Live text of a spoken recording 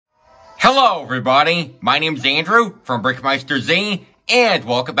Hello everybody, my name's Andrew from BrickMeisterZ, and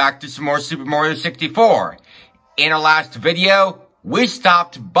welcome back to some more Super Mario 64. In our last video, we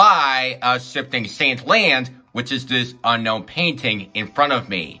stopped by Shifting Saint Land, which is this unknown painting in front of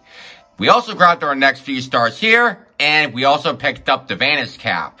me. We also grabbed our next few stars here, and we also picked up the Vanish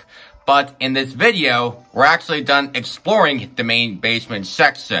Cap. But in this video, we're actually done exploring the main basement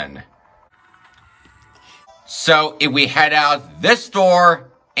section. So if we head out this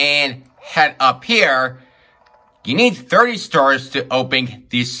door and head up here, you need 30 stars to open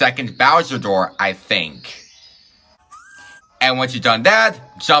the second Bowser door, I think. And once you've done that,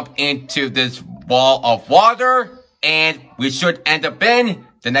 jump into this wall of water, and we should end up in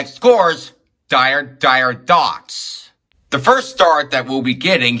the next course, Dire Docks. The first star that we'll be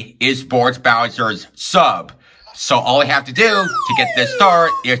getting is Board Bowser's sub. So all we have to do to get this star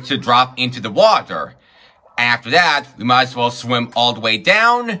is to drop into the water. After that, we might as well swim all the way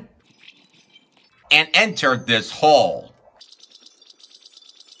down and enter this hole.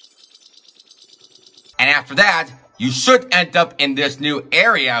 And after that, you should end up in this new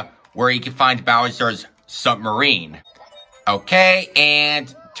area where you can find Bowser's submarine. Okay,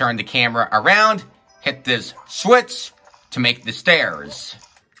 and turn the camera around, hit this switch to make the stairs.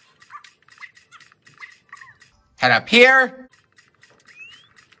 Head up here.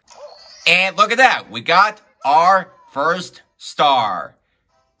 And look at that, we got our first star.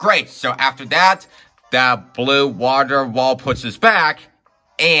 Great, so after that, the blue water wall puts us back,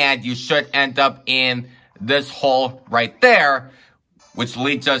 and you should end up in this hole right there, which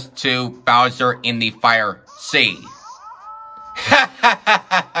leads us to Bowser in the Fire Sea.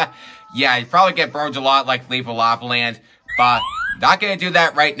 Yeah, you probably get burned a lot like Leaf of Lava Land, but not gonna do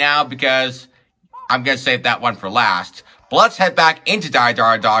that right now because I'm gonna save that one for last. But let's head back into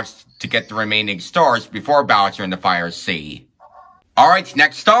Dire Docks to get the remaining stars before Bowser in the Fire Sea. Alright,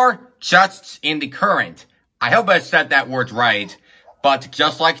 next star, chests in the current. I hope I said that word right, but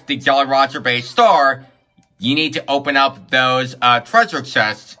just like the Jolly Roger base star, you need to open up those treasure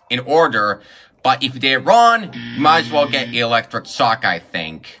chests in order, but if you did it wrong, you might as well get electric shock, I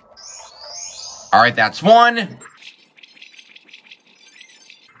think. Alright, that's 1.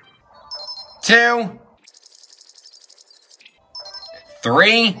 2.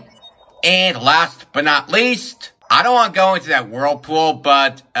 3. And last but not least, I don't want to go into that whirlpool,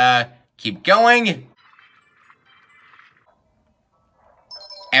 but, keep going.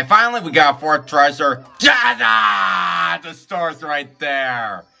 And finally, we got our 4th treasure. Ta-da! The star's right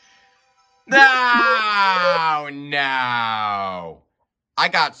there. No, no. I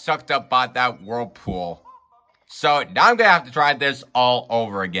got sucked up by that whirlpool. So now I'm gonna have to try this all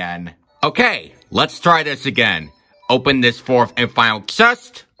over again. Okay, let's try this again. Open this 4th and final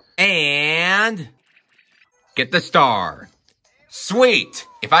chest. And get the star. Sweet.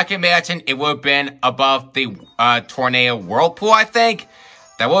 If I can imagine, it would have been above the tornado whirlpool, I think.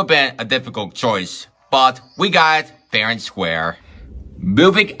 That would have been a difficult choice. But we got it fair and square.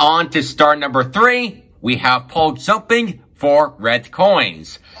 Moving on to star number 3, we have pole jumping for red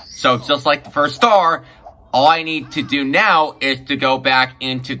coins. So just like the first star, all I need to do now is to go back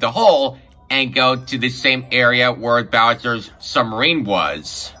into the hole and go to the same area where Bowser's submarine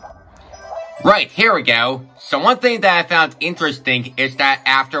was. Right, here we go. So one thing that I found interesting is that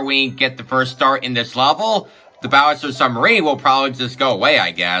after we get the first star in this level, the Bowser submarine will probably just go away,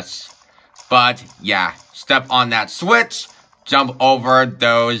 I guess. But yeah, step on that switch, jump over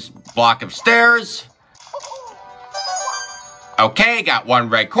those block of stairs. Okay, got 1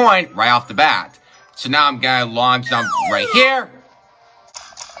 red coin right off the bat. So now I'm gonna long jump right here.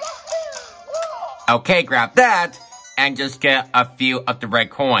 Okay, grab that, and just get a few of the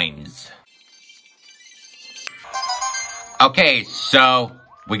red coins. Okay, so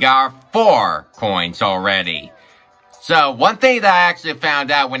we got our 4 coins already. So one thing that I actually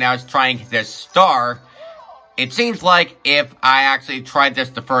found out when I was trying this star, it seems like if I actually tried this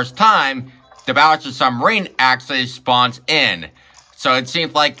the first time, the Bowser submarine actually spawns in. So it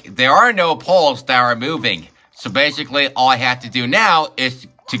seems like there are no poles that are moving. So basically all I have to do now is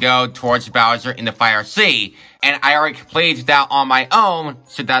to go towards Bowser in the Fire Sea. And I already completed that on my own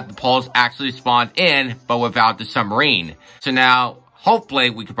so that the poles actually spawned in, but without the submarine. So now, hopefully,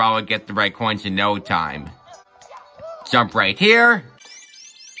 we could probably get the red coins in no time. Jump right here.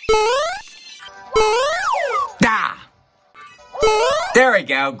 Ah! There we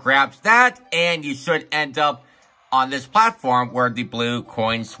go, grabs that, and you should end up on this platform where the blue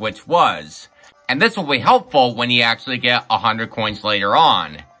coin switch was. And this will be helpful when you actually get 100 coins later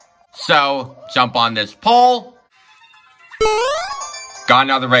on. So, jump on this pole. Got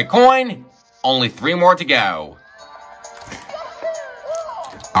another red coin. Only 3 more to go.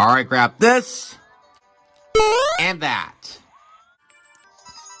 Alright, grab this. And that.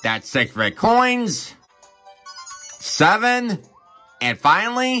 That's 6 red coins. 7. And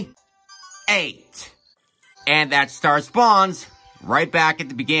finally, 8. And that star spawns right back at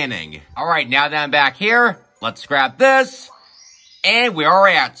the beginning. Alright, now that I'm back here, let's grab this. And we are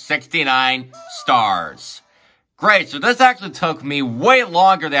at 69 stars. Great, so this actually took me way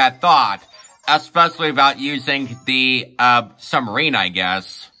longer than I thought. Especially about using the submarine, I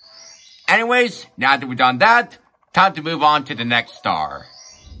guess. Anyways, now that we've done that, time to move on to the next star.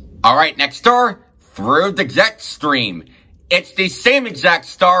 Alright, next star, through the jet stream. It's the same exact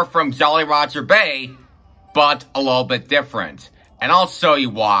star from Jolly Roger Bay, but a little bit different. And I'll show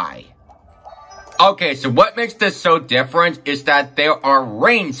you why. Okay, so what makes this so different is that there are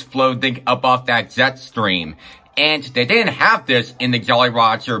rings floating above that jet stream. And they didn't have this in the Jolly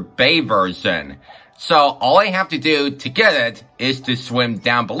Roger Bay version. So all I have to do to get it is to swim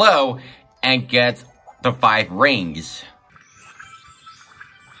down below and get the 5 rings.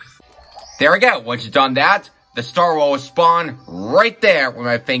 There we go. Once you've done that, the star will spawn right there where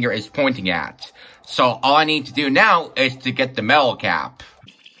my finger is pointing at. So all I need to do now is to get the metal cap.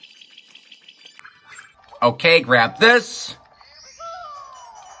 Okay, grab this.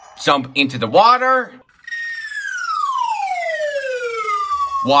 Jump into the water.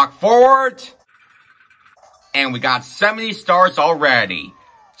 Walk forward. And we got 70 stars already.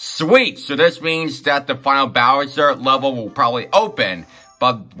 Sweet, so this means that the final Bowser level will probably open.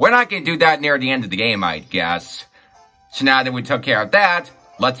 But we're not going to do that near the end of the game, I guess. So now that we took care of that,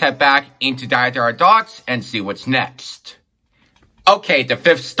 let's head back into Dietary Docks and see what's next. Okay, the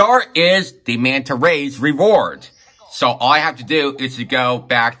 5th star is the Manta Ray's reward. So all I have to do is to go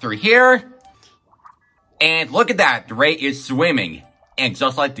back through here. And look at that, the Ray is swimming. And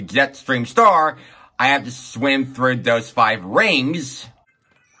just like the jet stream star, I have to swim through those 5 rings.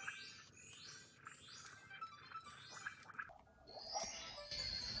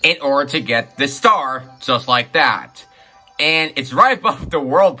 In order to get the star, just like that. And it's right above the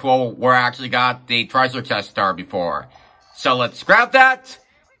whirlpool where I actually got the treasure chest star before. So let's grab that,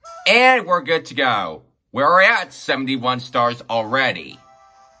 and we're good to go. We're at 71 stars already.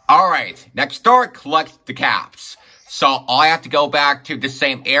 Alright, next star, collect the caps. So all I have to go back to the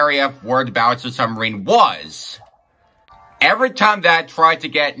same area where the Bowser submarine was. Every time that I try to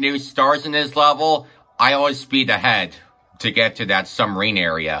get new stars in this level, I always speed ahead to get to that submarine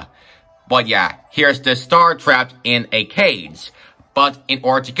area. But yeah, here's the star trapped in a cage. But in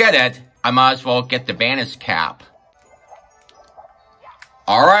order to get it, I might as well get the Vanish cap.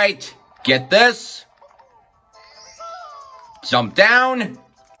 Alright, get this. Jump down.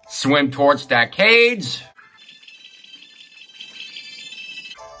 Swim towards that cage.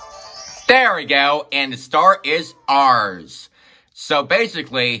 There we go, and the star is ours. So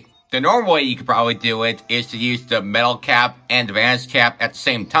basically, the normal way you could probably do it is to use the metal cap and the Vanish cap at the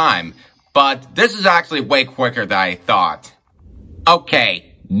same time. But this is actually way quicker than I thought.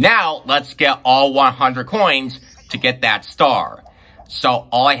 Okay, now let's get all 100 coins to get that star. So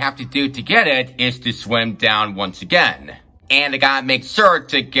all I have to do to get it is to swim down once again. And I gotta make sure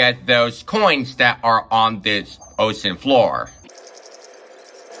to get those coins that are on this ocean floor.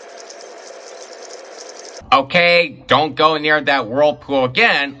 Okay, don't go near that whirlpool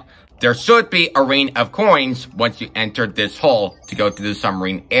again. There should be a ring of coins once you enter this hole to go to the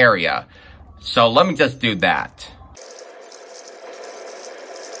submarine area. So let me just do that.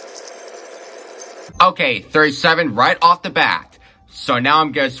 Okay, 37 right off the bat. So now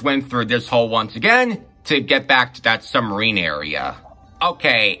I'm gonna swim through this hole once again to get back to that submarine area.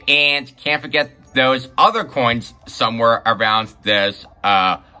 Okay, and can't forget those other coins somewhere around this,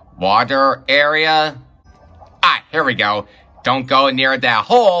 water area. Ah, here we go. Don't go near that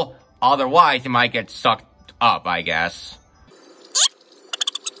hole, otherwise you might get sucked up, I guess.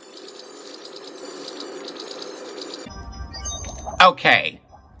 Okay.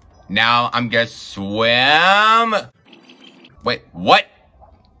 Now I'm gonna swim. Wait, what?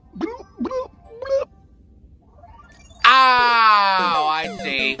 Ow! I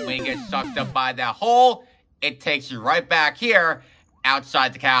see. When you get sucked up by that hole, it takes you right back here,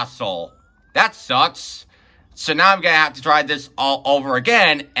 outside the castle. That sucks. So now I'm gonna have to try this all over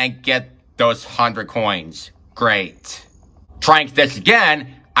again and get those 100 coins. Great. Trying this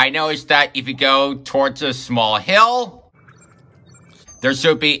again, I noticed that if you go towards a small hill, there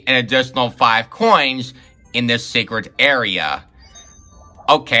should be an additional 5 coins in this secret area.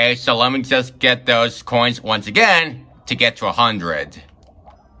 Okay, so let me just get those coins once again to get to 100.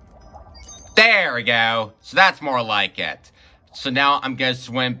 There we go. So that's more like it. So now I'm gonna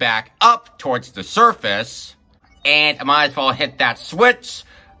swim back up towards the surface. And I might as well hit that switch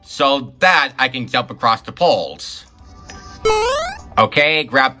so that I can jump across the poles. Okay,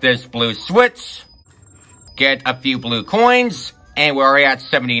 grab this blue switch, get a few blue coins, and we're already at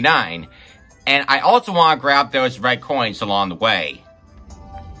 79. And I also want to grab those red coins along the way.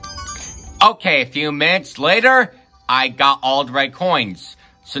 Okay, a few minutes later, I got all the red coins.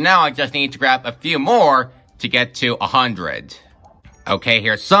 So now I just need to grab a few more to get to 100. Okay,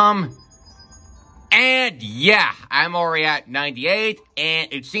 here's some. And yeah, I'm already at 98.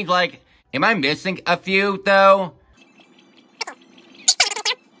 And it seems like, am I missing a few though?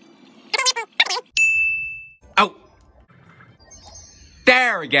 Oh.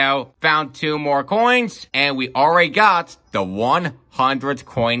 There we go. Found 2 more coins. And we already got the 100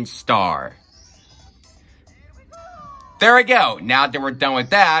 coin star. There we go. Now that we're done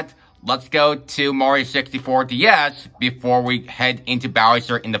with that, let's go to Mario 64 DS before we head into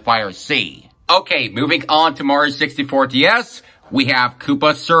Bowser in the Fire Sea. Okay, moving on to Mario 64 DS, we have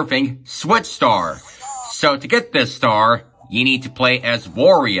Koopa Surfing Switch Star. So to get this star, you need to play as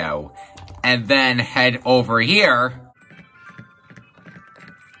Wario, and then head over here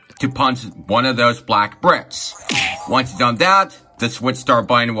to punch one of those black bricks. Once you've done that, the Switch Star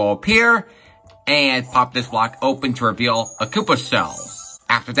button will appear, and pop this block open to reveal a Koopa shell.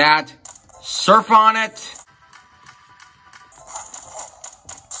 After that, surf on it.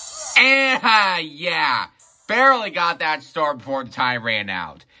 And yeah, barely got that star before the time ran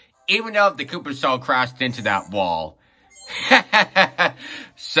out. Even though the Koopa shell crashed into that wall.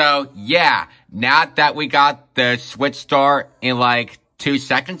 So yeah, now that we got the Switch Star in like 2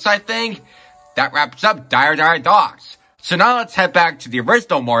 seconds, I think, that wraps up Dire Dire Docks. So now let's head back to the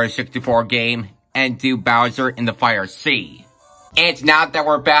original Mario 64 game and do Bowser in the Fire Sea. And now that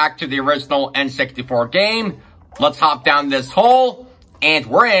we're back to the original N64 game, let's hop down this hole, and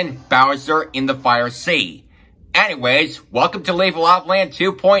we're in Bowser in the Fire Sea. Anyways, welcome to Lava Lava Land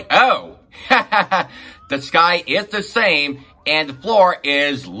 2.0. The sky is the same, and the floor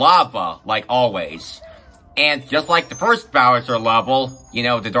is lava, like always. And just like the first Bowser level, you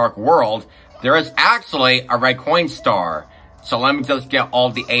know, the Dark World, there is actually a red coin star. So let me just get all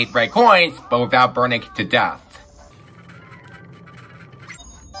the 8 red coins, but without burning to death.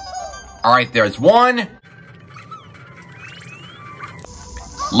 Alright, there's 1.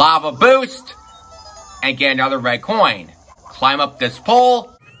 Lava boost. And get another red coin. Climb up this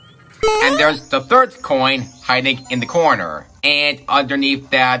pole. And there's the 3rd coin hiding in the corner. And underneath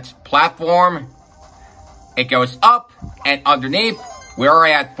that platform, it goes up. And underneath, we're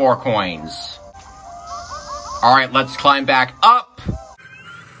already at 4 coins. Alright, let's climb back up.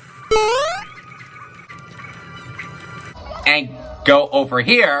 And go over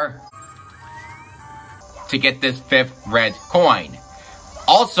here to get this 5th red coin.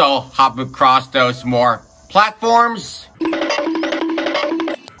 Also, hop across those more platforms.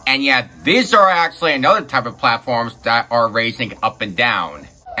 And yeah, these are actually another type of platforms that are raising up and down.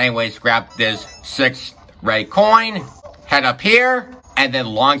 Anyways, grab this 6th red coin, head up here, and then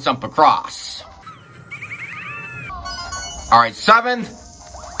long jump across. Alright, 7th.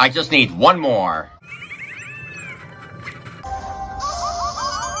 I just need 1 more.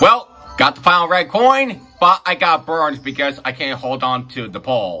 Well, got the final red coin, but I got burned because I can't hold on to the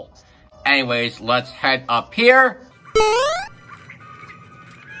pole. Anyways, let's head up here.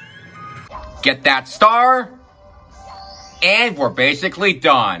 Get that star. And we're basically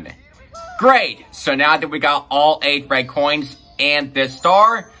done. Great, so now that we got all 8 red coins and this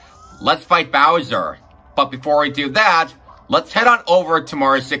star, let's fight Bowser. But before we do that, let's head on over to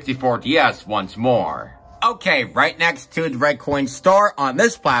Mario 64 DS once more. Okay, right next to the red coin star on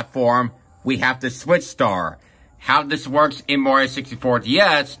this platform, we have the Switch Star. How this works in Mario 64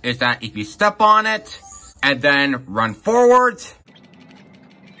 DS is that if you step on it, and then run forward,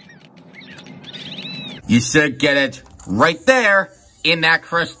 you should get it right there in that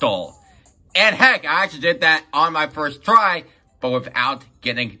crystal. And heck, I actually did that on my first try, but without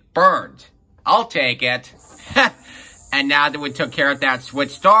getting burned. I'll take it. And now that we took care of that Switch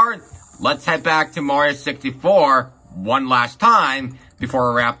Star, let's head back to Mario 64 one last time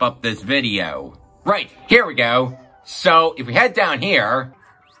before we wrap up this video. Right, here we go. So, if we head down here,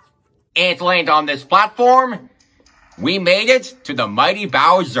 and land on this platform, we made it to the mighty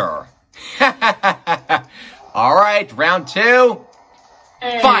Bowser. Alright, round 2.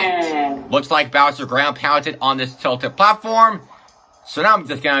 Fight! Looks like Bowser ground pounded on this tilted platform. So now I'm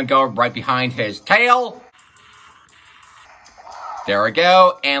just gonna go right behind his tail. There we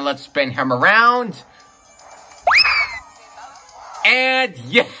go, and let's spin him around. And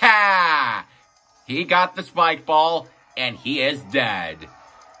yeah! He got the spike ball, and he is dead.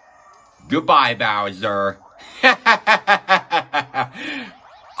 Goodbye, Bowser.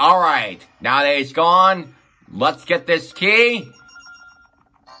 Alright, now that he's gone, let's get this key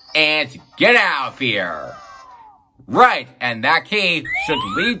and get out of here. Right, and that key should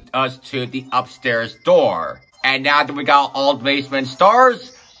lead us to the upstairs door. And now that we got all the basement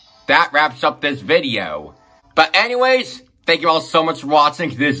stars, that wraps up this video. But anyways, thank you all so much for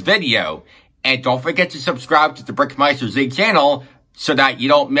watching this video. And don't forget to subscribe to the BrickMeisterZ channel so that you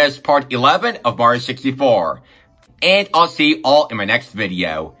don't miss part 11 of Mario 64. And I'll see you all in my next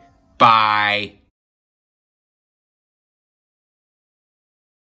video. Bye.